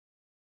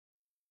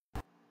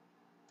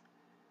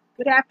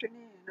Good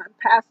afternoon. I'm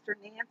Pastor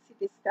Nancy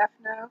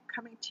DiStefano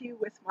coming to you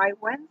with my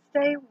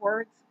Wednesday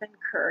words of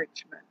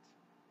encouragement.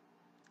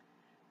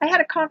 I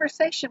had a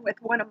conversation with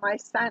one of my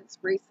sons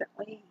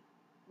recently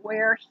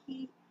where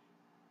he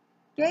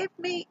gave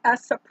me a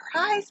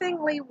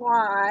surprisingly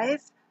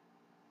wise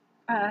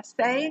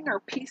saying or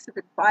piece of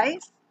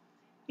advice.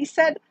 He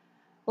said,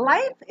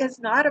 life is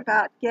not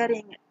about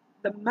getting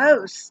the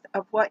most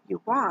of what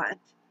you want.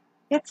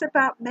 It's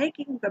about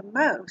making the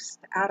most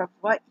out of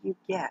what you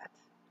get.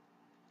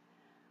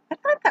 I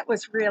thought that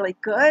was really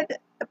good,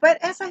 but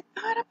as I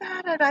thought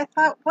about it, I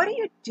thought, what do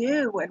you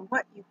do when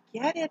what you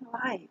get in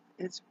life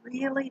is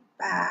really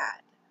bad?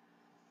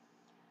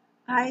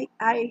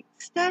 I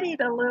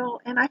studied a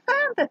little, and I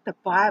found that the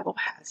Bible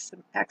has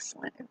some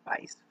excellent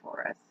advice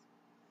for us.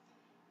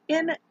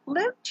 In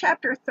Luke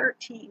chapter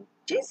 13,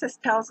 Jesus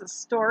tells a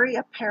story,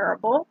 a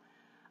parable,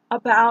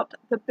 about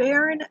the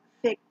barren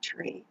fig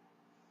tree.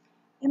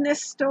 In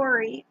this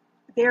story,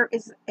 there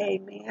is a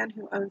man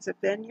who owns a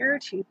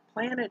vineyard. He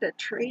planted a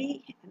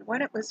tree, and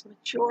when it was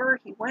mature,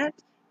 he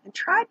went and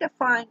tried to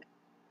find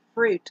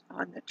fruit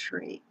on the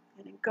tree.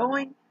 And in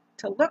going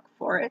to look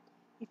for it,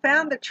 he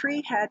found the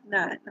tree had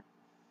none.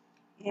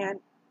 And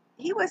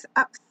he was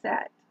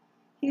upset.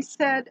 He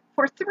said,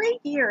 "For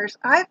 3 years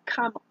I've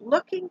come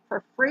looking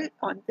for fruit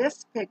on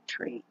this fig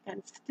tree,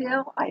 and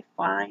still I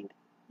find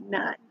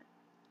none.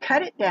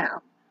 Cut it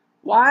down.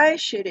 Why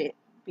should it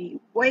be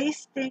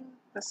wasting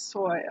the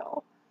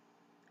soil?"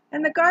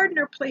 And the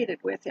gardener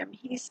pleaded with him.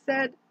 He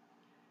said,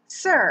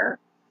 "Sir,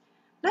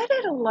 let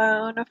it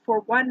alone for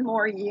 1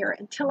 more year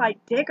until I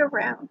dig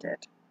around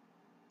it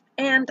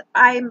and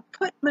I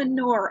put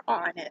manure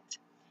on it.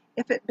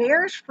 If it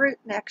bears fruit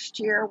next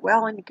year,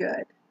 well and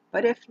good,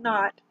 but if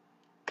not,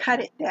 cut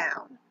it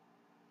down."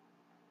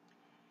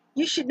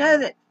 You should know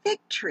that fig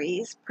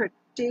trees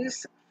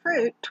produce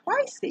fruit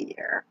twice a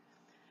year.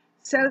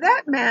 So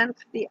that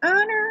meant the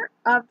owner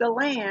of the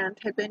land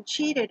had been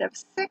cheated of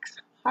 6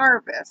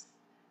 harvests.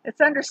 It's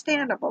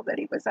understandable that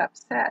he was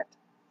upset.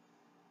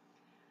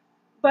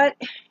 But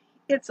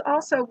it's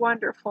also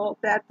wonderful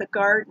that the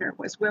gardener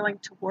was willing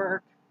to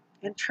work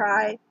and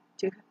try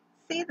to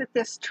see that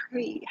this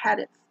tree had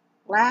its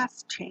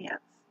last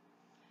chance.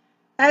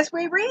 As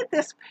we read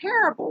this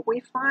parable, we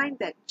find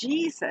that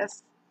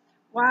Jesus,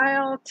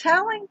 while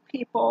telling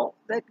people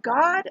that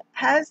God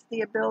has the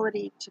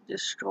ability to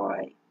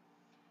destroy,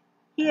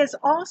 he is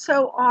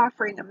also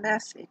offering a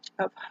message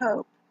of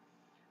hope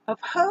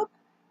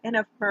and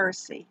of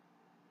mercy.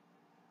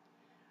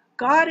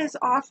 God is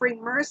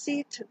offering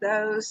mercy to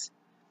those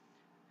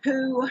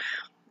who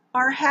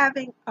are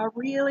having a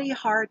really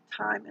hard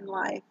time in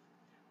life,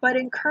 but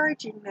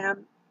encouraging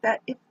them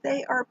that if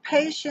they are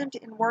patient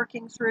in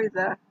working through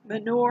the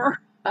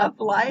manure of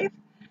life,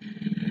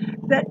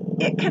 that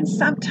it can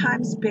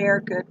sometimes bear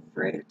good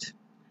fruit.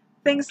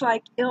 Things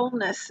like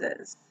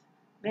illnesses,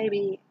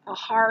 maybe a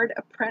hard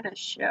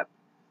apprenticeship,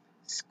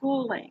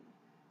 schooling,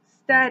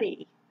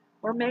 study,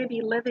 or maybe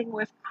living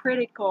with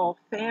critical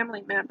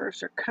family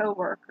members or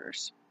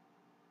coworkers.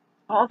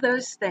 All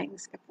those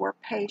things, if we're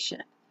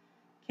patient,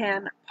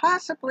 can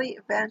possibly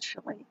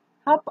eventually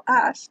help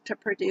us to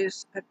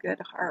produce a good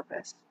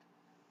harvest.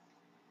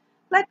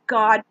 Let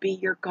God be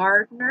your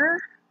gardener.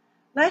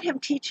 Let him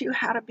teach you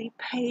how to be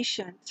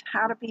patient,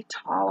 how to be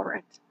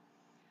tolerant.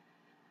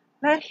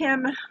 Let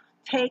him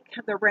take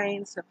the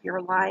reins of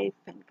your life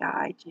and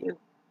guide you.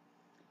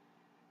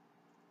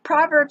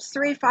 Proverbs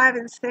 3, 5,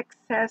 and 6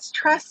 says,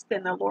 "Trust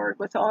in the Lord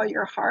with all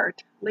your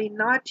heart. Lean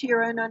not to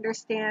your own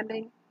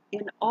understanding.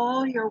 In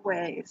all your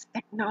ways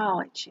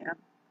acknowledge him,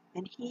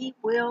 and he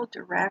will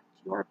direct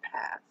your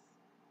paths."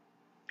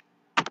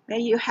 May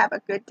you have a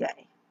good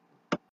day.